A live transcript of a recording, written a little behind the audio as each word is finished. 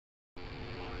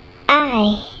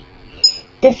I,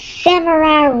 the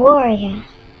Samurai Warrior,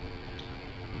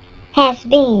 has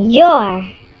been your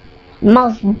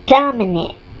most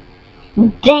dominant,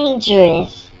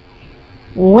 dangerous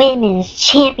women's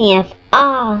champion of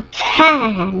all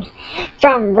time,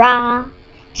 from Raw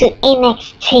to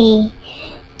NXT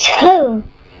to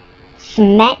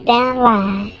SmackDown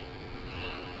Live.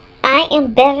 I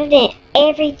am better than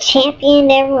every champion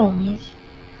there was.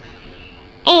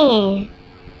 And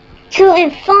to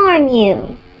inform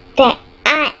you that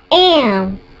I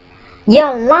am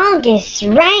your longest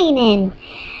reigning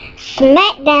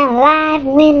SmackDown Live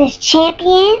Women's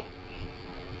Champion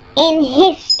in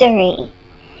history.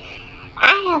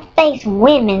 I have faced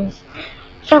women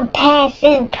from past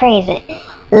and present,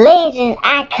 legend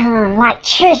icons like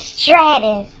Trish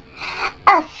Stratus,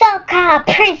 a so-called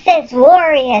Princess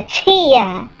Warrior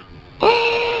Tia.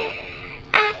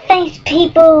 I faced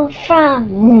people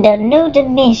from the New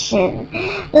Dimension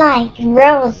like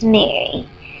Rosemary.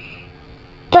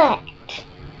 But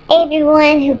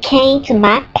everyone who came to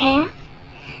my path,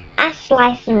 I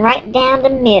sliced them right down the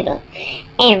middle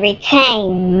and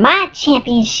retained my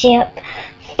championship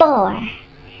for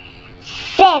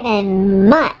 7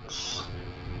 months.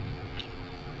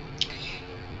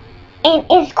 And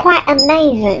it's quite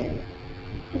amazing.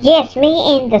 Yes,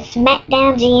 me and the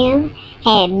SmackDown GM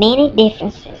had many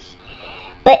differences.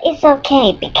 But it's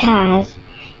okay because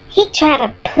he tried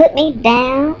to put me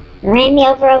down, ran me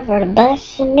over the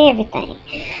bus and everything.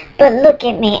 But look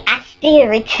at me, I still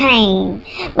retain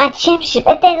my championship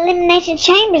at that Elimination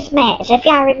Chambers match, if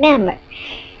y'all remember.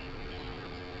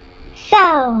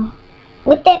 So,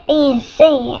 with that being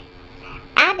said,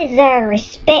 I deserve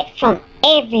respect from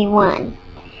everyone.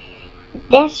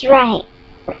 That's right.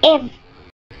 Oh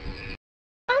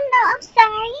no, I'm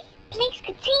sorry. Please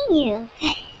continue.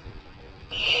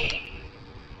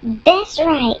 That's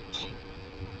right.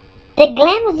 The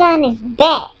Glamazon is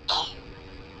back.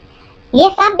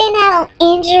 Yes, I've been out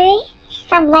on injury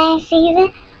from last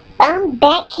season, but I'm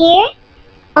back here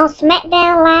on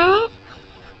SmackDown Live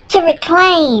to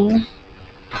reclaim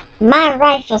my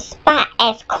rightful spot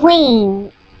as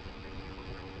Queen.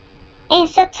 And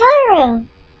Satoru,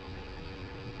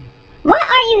 why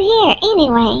are you here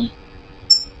anyway?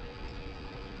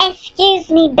 Excuse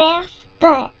me, Beth,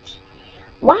 but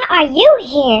why are you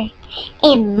here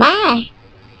in my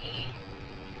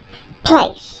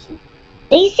place?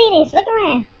 Do you see this? Look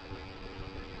around.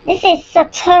 This is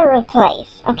Satoru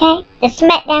place, okay? The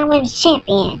SmackDown Women's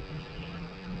Champion.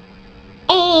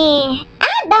 And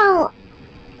I don't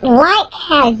like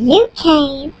how you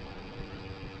came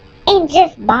and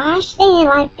just barged in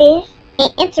like this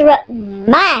and interrupt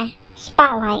my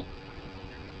spotlight.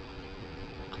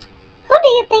 Who do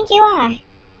you think you are?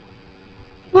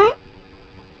 Huh?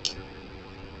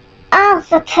 Oh,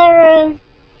 Satoru.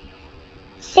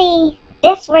 See,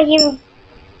 that's where I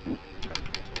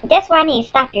need to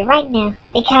stop you right now,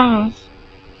 because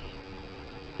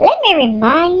let me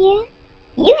remind you,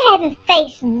 you haven't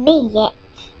faced me yet.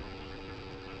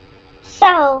 So,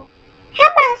 how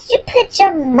about you put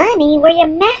your money where your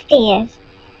mouth is?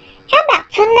 How about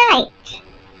tonight,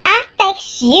 I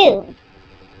face you?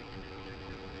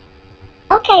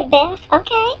 Okay, Beth,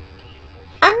 okay.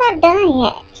 I'm not done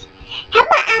yet. How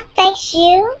about I face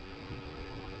you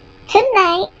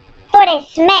tonight for the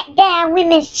SmackDown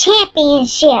Women's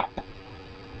Championship?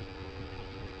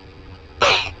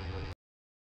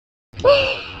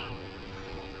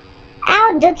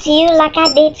 I'll do to you like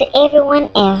I did to everyone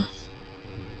else.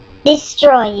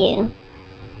 Destroy you.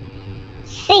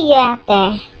 See you out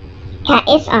there. Okay,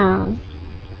 it's on.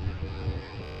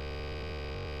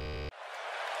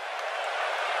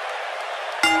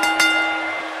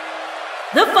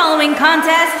 The following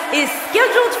contest is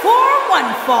scheduled for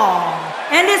one fall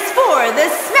and is for the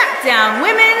SmackDown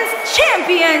Women's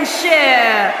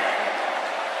Championship.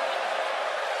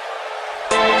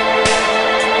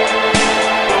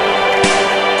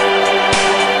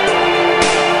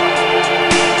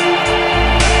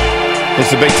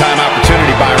 It's a big-time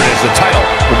opportunity, Byron, as the title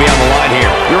will be on the line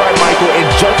here. You're right, Michael, and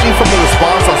judging from the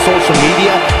response on social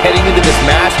media heading into this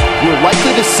match, we're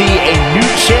likely to see a new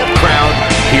champ crowned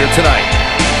here tonight.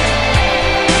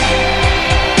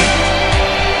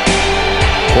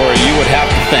 Corey, you would have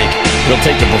to think it'll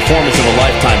take the performance of a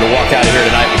lifetime to walk out of here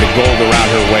tonight with the gold around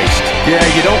her waist. Yeah,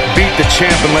 you don't beat the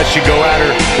champ unless you go at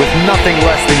her with nothing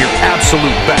less than your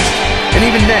absolute best. And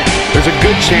even then, there's a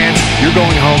good chance you're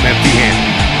going home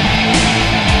empty-handed.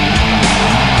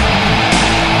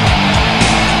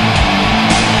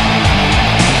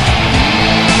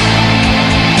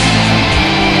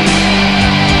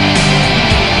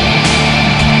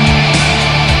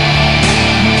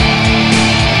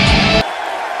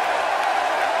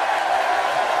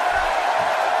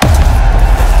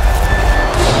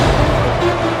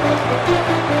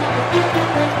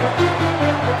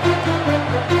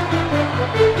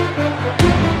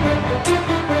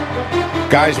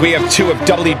 Guys, we have two of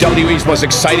WWE's most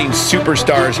exciting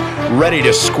superstars ready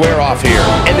to square off here.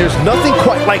 And there's nothing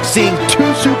quite like seeing two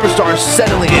superstars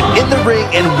settling it in the ring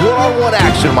in one-on-one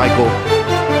action, Michael.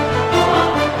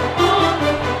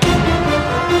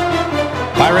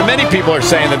 Byron, many people are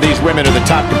saying that these women are the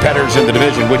top competitors in the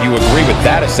division. Would you agree with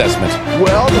that assessment?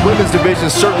 Well, the women's division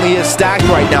certainly is stacked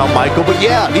right now, Michael. But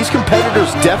yeah, these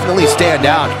competitors definitely stand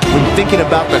out when thinking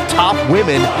about the top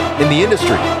women in the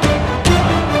industry.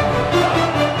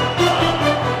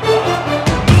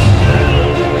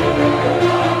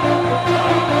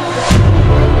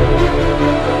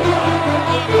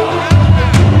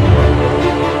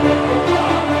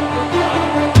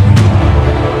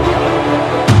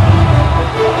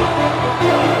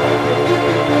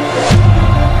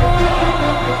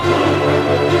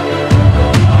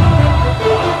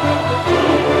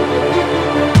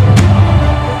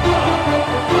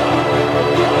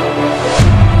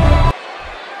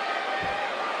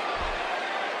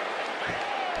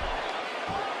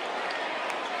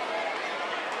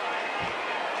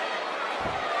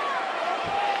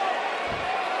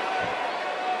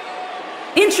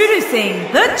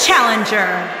 Introducing the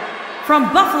challenger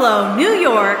from Buffalo, New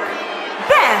York,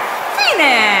 Beth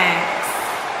Phoenix.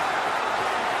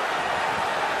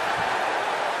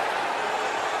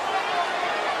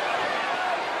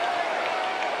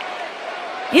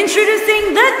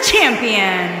 Introducing the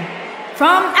champion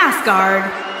from Asgard,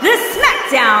 the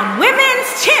SmackDown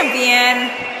Women's Champion,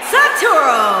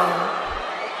 Satoru.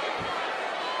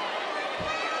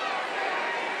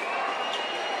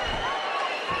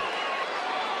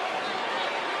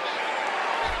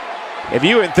 If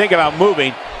you didn't think about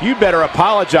moving, you'd better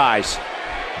apologize.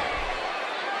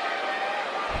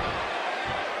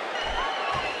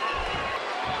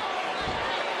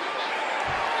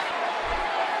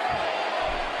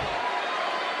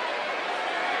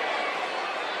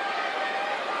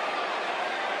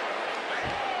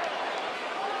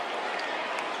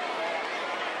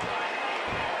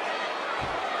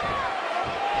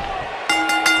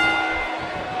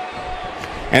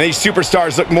 And these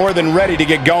superstars look more than ready to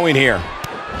get going here.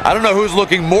 I don't know who's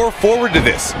looking more forward to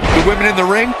this, the women in the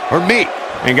ring or me.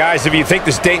 And guys, if you think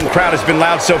this Dayton crowd has been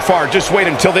loud so far, just wait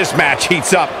until this match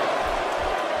heats up.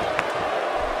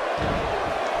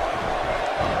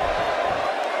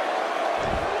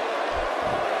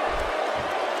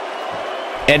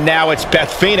 And now it's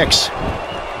Beth Phoenix.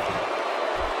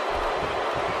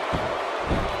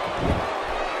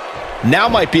 Now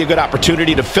might be a good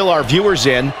opportunity to fill our viewers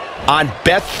in on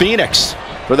Beth Phoenix.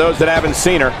 For those that haven't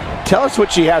seen her, tell us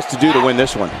what she has to do to win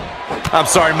this one. I'm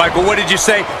sorry, Michael, what did you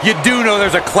say? You do know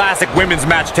there's a classic women's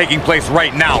match taking place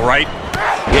right now, right?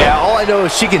 Yeah, all I know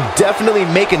is she can definitely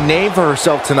make a name for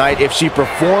herself tonight if she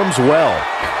performs well.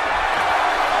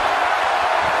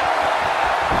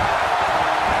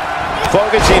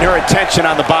 Focusing her attention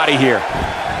on the body here.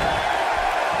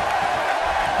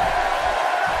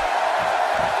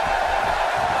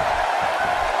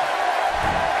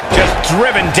 Just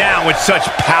driven down with such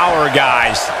power,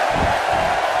 guys.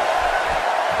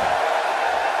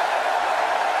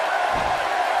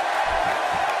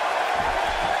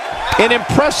 An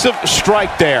impressive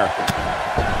strike there.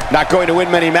 Not going to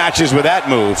win many matches with that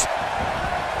move.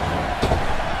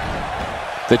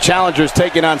 The challenger's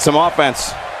taking on some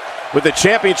offense. With the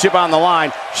championship on the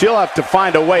line, she'll have to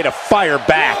find a way to fire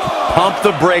back. Pump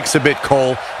the brakes a bit,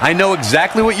 Cole. I know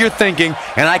exactly what you're thinking,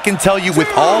 and I can tell you with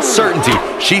all certainty,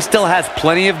 she still has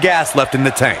plenty of gas left in the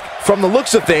tank. From the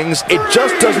looks of things, it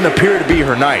just doesn't appear to be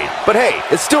her night. But hey,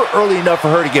 it's still early enough for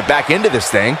her to get back into this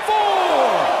thing.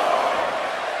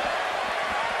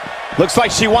 Looks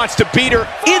like she wants to beat her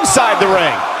inside the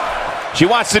ring. She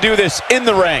wants to do this in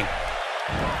the ring.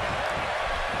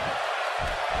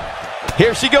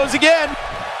 Here she goes again.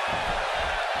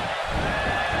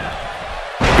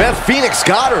 Beth Phoenix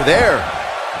got her there.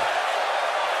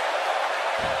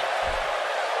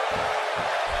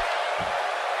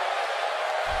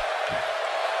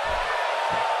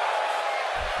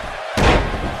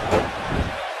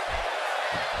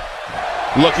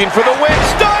 Looking for the win.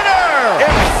 Stunner!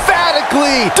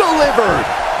 Emphatically delivered.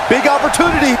 Big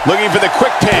opportunity. Looking for the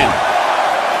quick pin.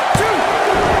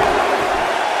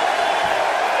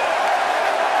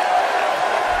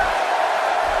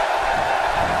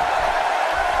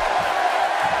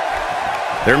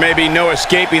 There may be no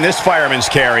escaping this fireman's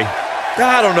carry.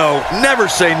 I don't know. Never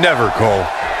say never, Cole.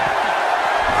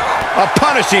 A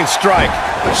punishing strike.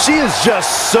 She is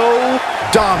just so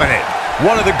dominant.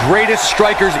 One of the greatest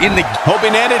strikers in the...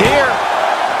 Hoping to end it here.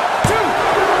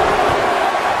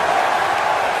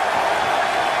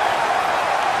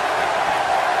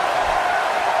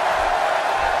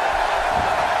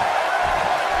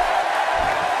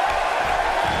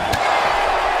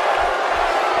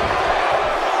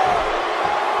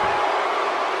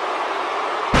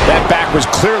 back was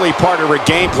clearly part of her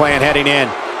game plan heading in.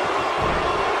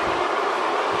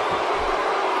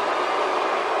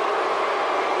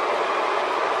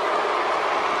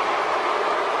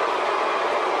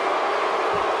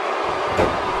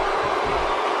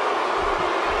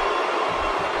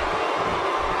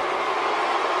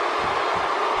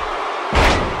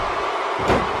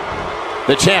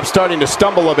 The champ's starting to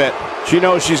stumble a bit. She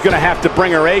knows she's going to have to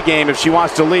bring her A game if she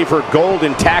wants to leave her gold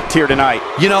intact here tonight.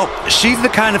 You know, she's the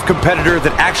kind of competitor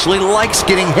that actually likes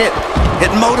getting hit.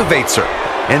 It motivates her.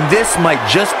 And this might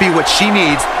just be what she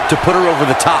needs to put her over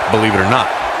the top, believe it or not.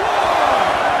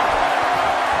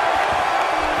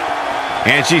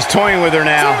 And she's toying with her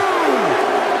now.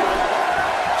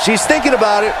 She's thinking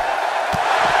about it.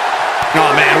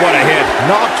 Oh, man, what a hit.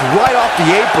 Knocked right off the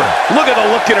apron. Look at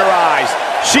the look in her eyes.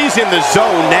 She's in the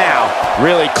zone now.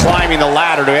 Really climbing the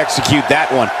ladder to execute that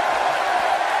one.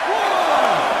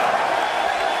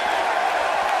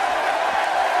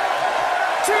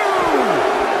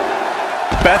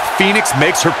 Beth Phoenix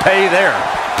makes her pay there.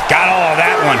 Got all of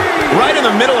that one. Right in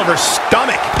the middle of her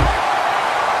stomach.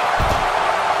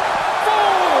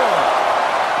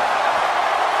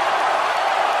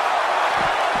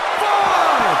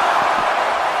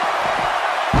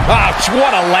 Ouch,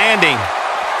 what a landing.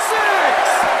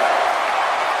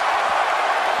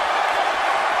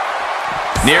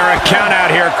 Near a count out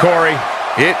here, Corey.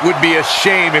 It would be a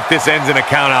shame if this ends in a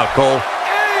count out, Cole.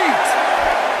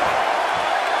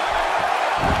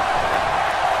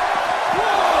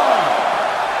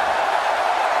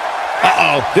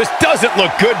 Uh-oh, this doesn't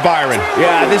look good, Byron.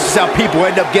 Yeah, this is how people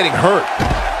end up getting hurt.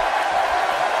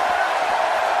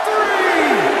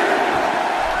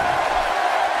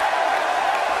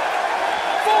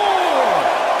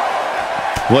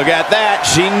 Look at that.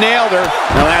 She nailed her.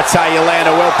 Now that's how you land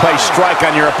a well-placed strike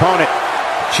on your opponent.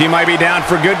 She might be down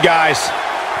for good, guys.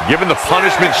 Given the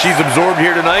punishment she's absorbed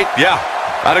here tonight, yeah,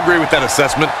 I'd agree with that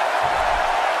assessment.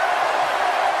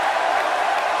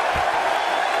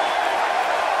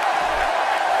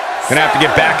 Gonna have to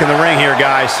get back in the ring here,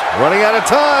 guys. Running out of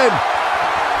time.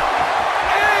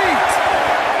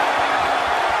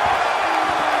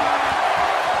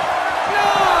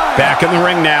 Back in the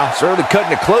ring now. Certainly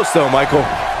cutting it close, though, Michael.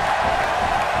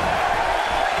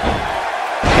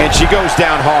 And she goes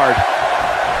down hard.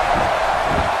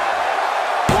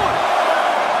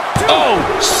 Oh,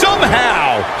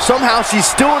 somehow. Somehow she's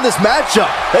still in this matchup.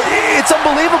 It's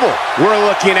unbelievable. We're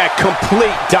looking at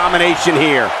complete domination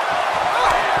here.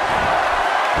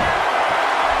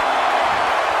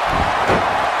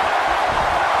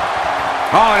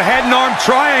 Oh, and head and arm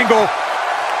triangle.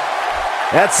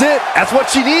 That's it. That's what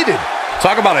she needed.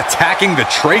 Talk about attacking the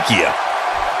trachea.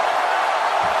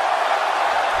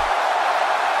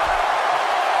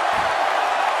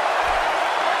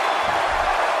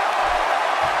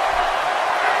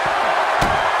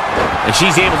 And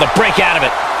she's able to break out of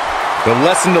it. The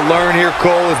lesson to learn here,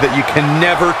 Cole, is that you can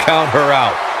never count her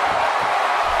out.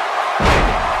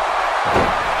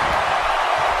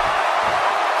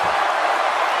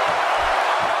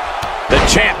 The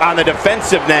champ on the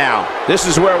defensive now. This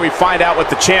is where we find out what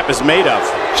the champ is made of.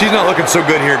 She's not looking so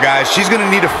good here, guys. She's going to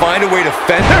need to find a way to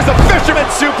fend. There's a fisherman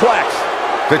suplex.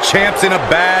 The champ's in a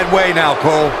bad way now,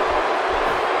 Cole.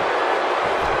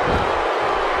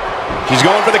 She's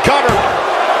going for the cover.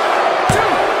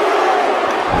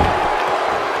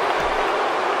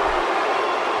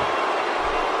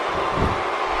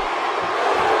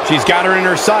 She's got her in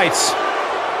her sights.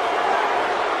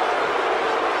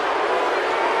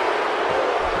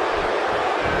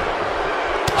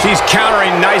 She's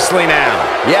countering nicely now.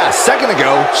 Yeah, a second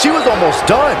ago, she was almost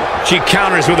done. She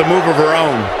counters with a move of her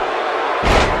own.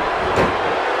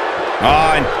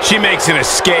 Oh, and she makes an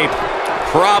escape.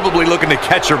 Probably looking to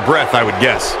catch her breath, I would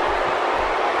guess.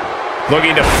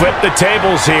 Looking to flip the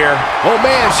tables here. Oh,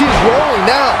 man, she's rolling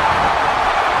now.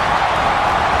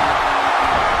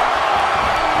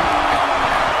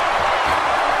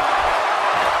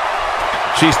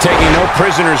 She's taking no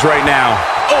prisoners right now.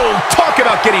 Oh, talk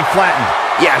about getting flattened.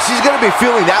 Yeah, she's going to be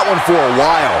feeling that one for a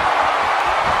while.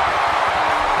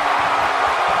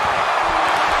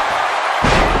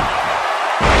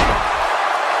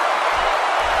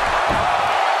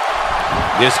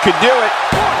 This could do it.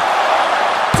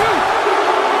 1,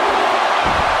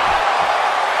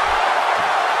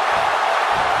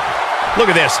 2. Look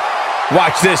at this.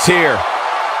 Watch this here.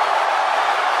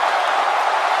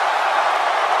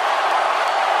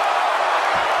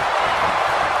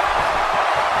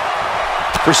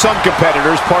 For some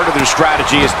competitors, part of their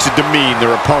strategy is to demean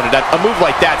their opponent. A move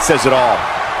like that says it all.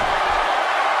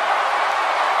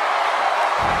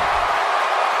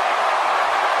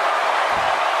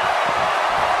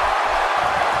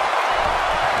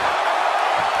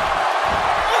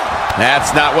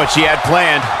 That's not what she had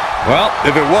planned. Well,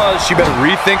 if it was, she better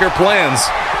rethink her plans.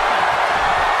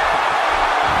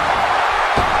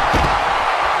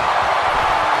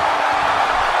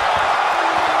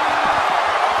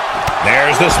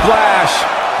 There's the splash.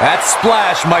 That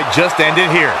splash might just end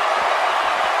it here.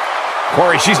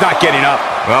 Corey, she's not getting up.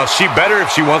 Well, she better if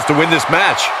she wants to win this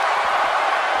match.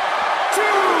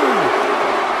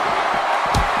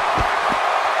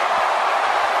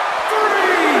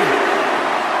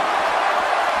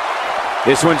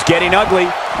 This one's getting ugly.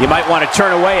 You might want to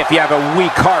turn away if you have a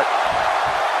weak heart.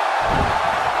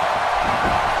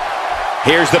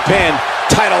 Here's the pin.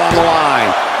 Title on the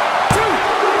line.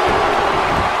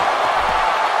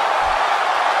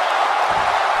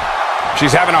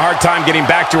 She's having a hard time getting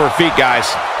back to her feet, guys.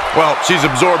 Well, she's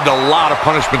absorbed a lot of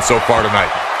punishment so far tonight.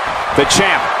 The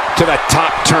champ to the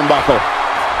top turnbuckle.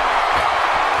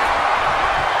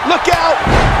 Look out!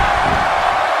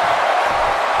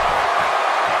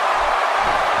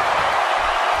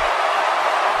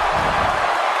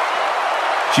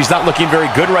 She's not looking very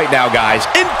good right now, guys.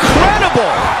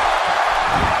 Incredible!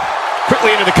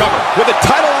 Quickly into the cover with the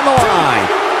title on the line.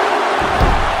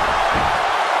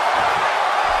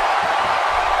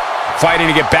 Fighting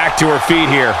to get back to her feet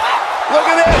here. Look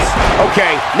at this!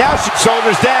 Okay, now she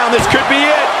shoulders down. This could be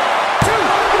it.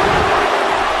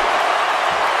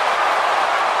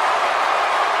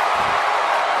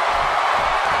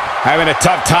 Having a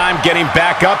tough time getting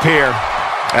back up here.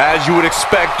 As you would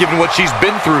expect, given what she's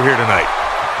been through here tonight.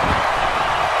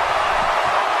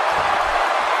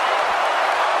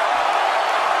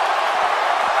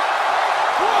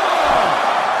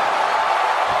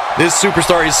 This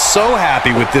superstar is so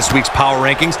happy with this week's power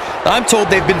rankings. I'm told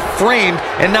they've been framed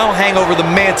and now hang over the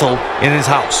mantle in his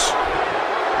house.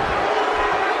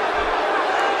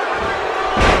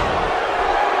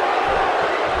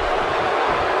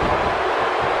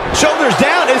 Shoulders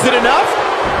down, is it enough?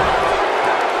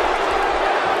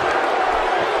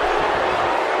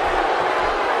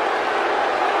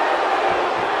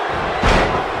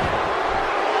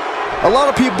 A lot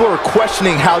of people are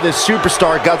questioning how this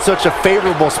superstar got such a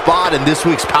favorable spot in this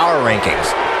week's power rankings.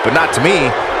 But not to me.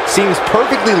 Seems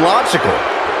perfectly logical.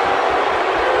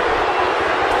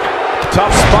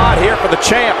 Tough spot here for the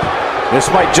champ. This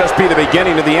might just be the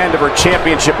beginning of the end of her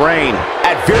championship reign.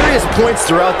 At various points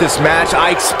throughout this match,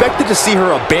 I expected to see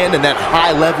her abandon that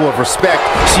high level of respect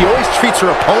she always treats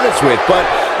her opponents with, but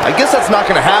I guess that's not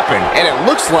going to happen, and it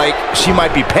looks like she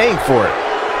might be paying for it.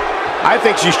 I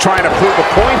think she's trying to prove a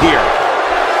point here.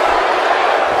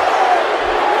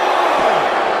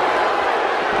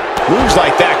 Moves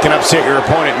like that can upset your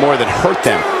opponent more than hurt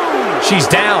them. She's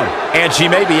down, and she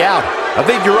may be out. I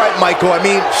think you're right, Michael. I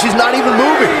mean, she's not even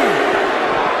moving.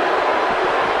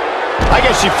 I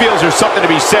guess she feels there's something to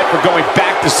be said for going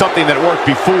back to something that worked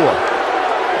before.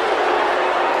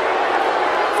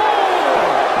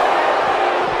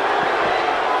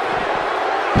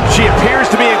 She appears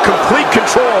to be in complete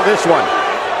control of this one.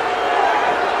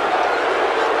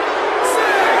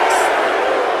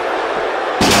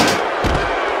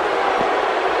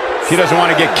 She doesn't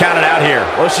want to get counted out here.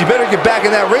 Well, she better get back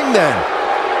in that ring then.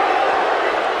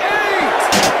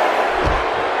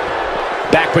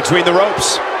 Back between the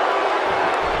ropes.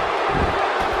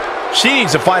 She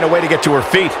needs to find a way to get to her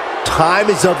feet. Time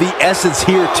is of the essence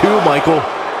here too, Michael.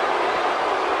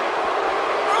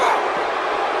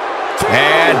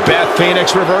 And Beth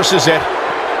Phoenix reverses it.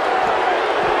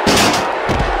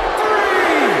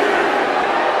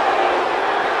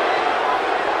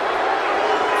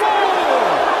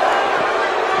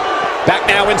 Back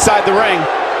now inside the ring.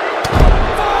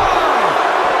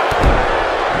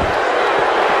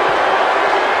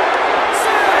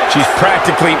 She's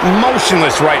practically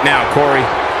motionless right now, Corey.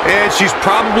 And she's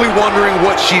probably wondering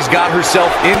what she's got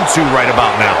herself into right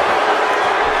about now.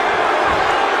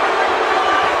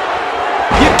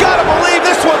 You gotta believe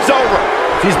this one's over.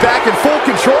 She's back in full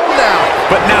control now.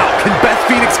 But now, can Beth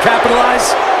Phoenix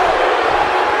capitalize?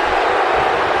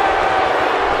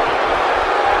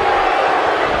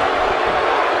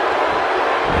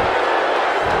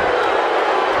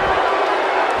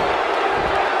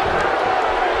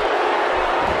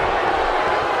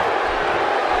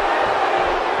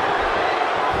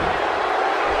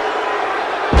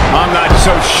 I'm not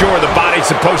so sure the body's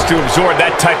supposed to absorb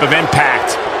that type of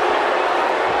impact.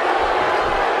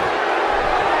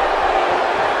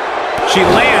 She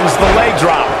lands the leg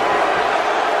drop.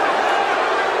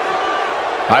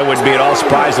 I wouldn't be at all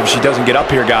surprised if she doesn't get up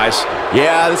here, guys.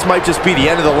 Yeah, this might just be the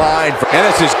end of the line. And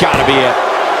this has got to be it.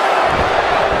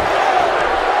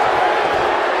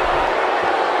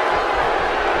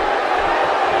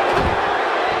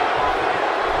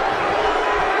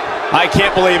 I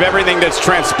can't believe everything that's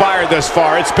transpired thus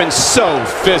far. It's been so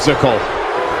physical.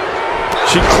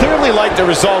 She clearly liked the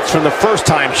results from the first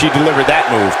time she delivered that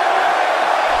move.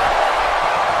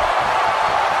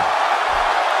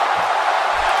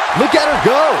 Look at her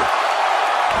go.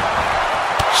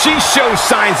 She shows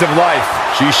signs of life.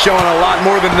 She's showing a lot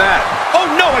more than that. Oh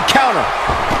no, a counter.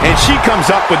 And she comes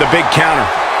up with a big counter.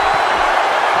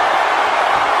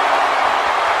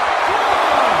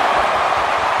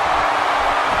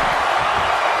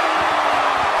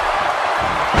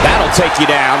 That'll take you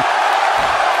down.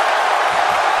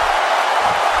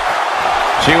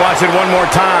 She wants it one more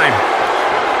time.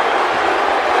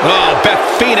 Oh, Beth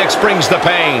Phoenix brings the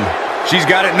pain. She's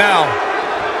got it now.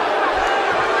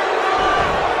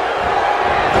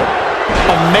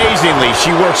 Amazingly,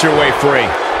 she works her way free.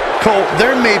 Cole,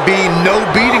 there may be no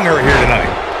beating her here tonight.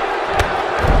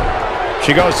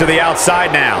 She goes to the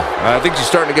outside now. I think she's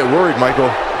starting to get worried, Michael.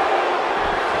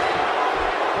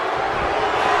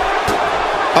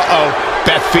 Uh-oh.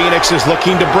 Beth Phoenix is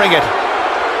looking to bring it.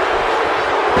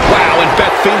 Wow, and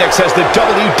Beth Phoenix has the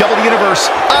WWE Universe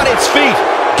on its feet.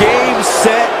 Game,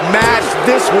 set, match.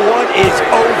 This one is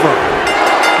over.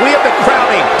 We have the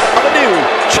crowning of a new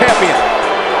champion.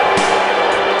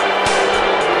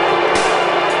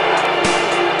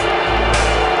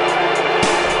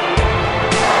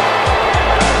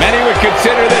 Many would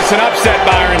consider this an upset,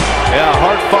 Byron. Yeah,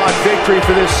 hard-fought victory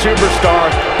for this superstar,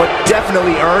 but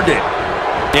definitely earned it.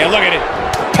 Yeah, look at it.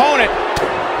 Opponent,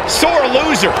 sore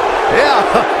loser. Yeah,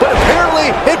 but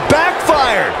apparently it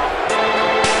backfired.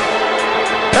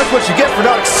 That's what you get for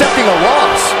not accepting a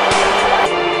loss.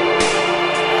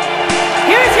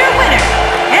 Here's your winner,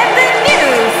 and the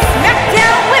new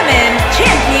SmackDown Women's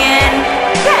Champion,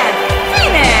 Beth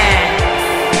Phoenix.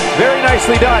 Very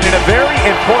nicely done, and a very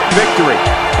important victory.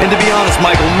 And to be honest,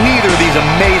 Michael, neither of these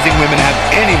amazing women have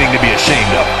anything to be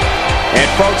ashamed of. And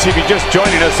folks, if you're just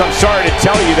joining us, I'm sorry to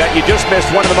tell you that you just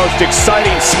missed one of the most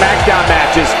exciting SmackDown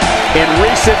matches in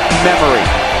recent memory.